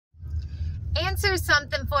Answer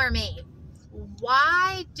something for me.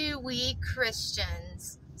 Why do we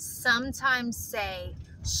Christians sometimes say,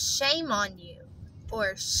 shame on you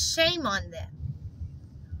or shame on them?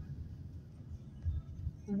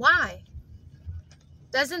 Why?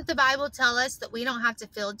 Doesn't the Bible tell us that we don't have to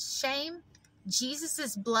feel shame?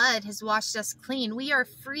 Jesus' blood has washed us clean. We are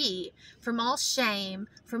free from all shame,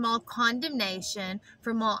 from all condemnation,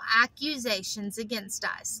 from all accusations against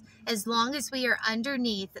us, as long as we are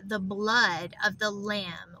underneath the blood of the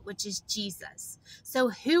Lamb, which is Jesus. So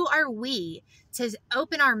who are we to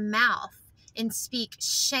open our mouth and speak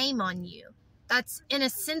shame on you? That's, in a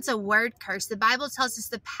sense, a word curse. The Bible tells us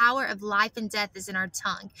the power of life and death is in our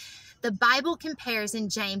tongue. The Bible compares in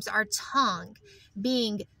James our tongue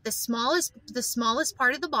being the smallest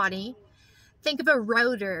part of the body. Think of a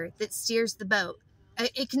rotor that steers the boat.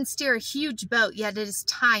 It can steer a huge boat, yet it is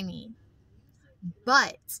tiny.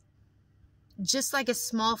 But just like a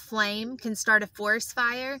small flame can start a forest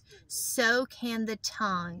fire, so can the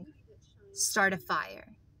tongue start a fire.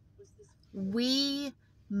 We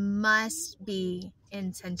must be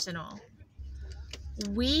intentional.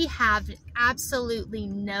 We have absolutely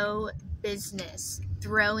no business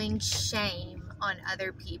throwing shame on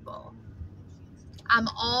other people. I'm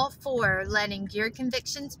all for letting your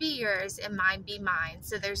convictions be yours and mine be mine,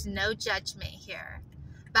 so there's no judgment here.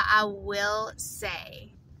 But I will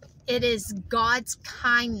say, it is God's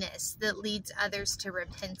kindness that leads others to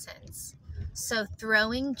repentance. So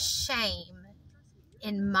throwing shame,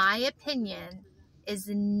 in my opinion, is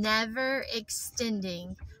never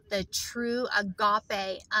extending the true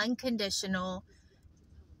agape, unconditional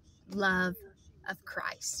love of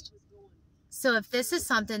Christ. So if this is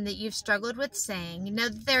something that you've struggled with saying, know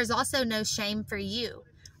that there's also no shame for you.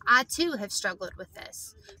 I too have struggled with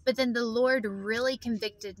this. But then the Lord really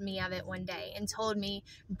convicted me of it one day and told me,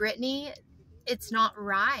 Brittany, it's not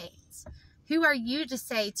right. Who are you to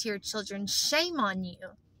say to your children, shame on you?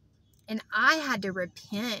 And I had to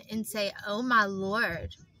repent and say, oh my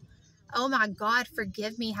Lord, oh my God,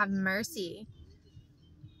 forgive me, have mercy.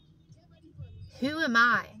 Who am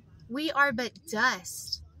I? We are but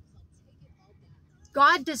dust.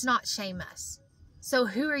 God does not shame us. So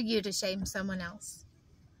who are you to shame someone else?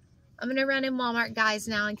 I'm going to run in Walmart, guys,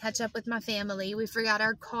 now and catch up with my family. We forgot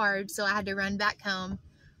our card, so I had to run back home.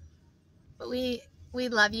 But we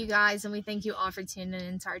love you guys, and we thank you all for tuning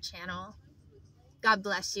into our channel. God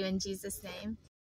bless you in Jesus' name.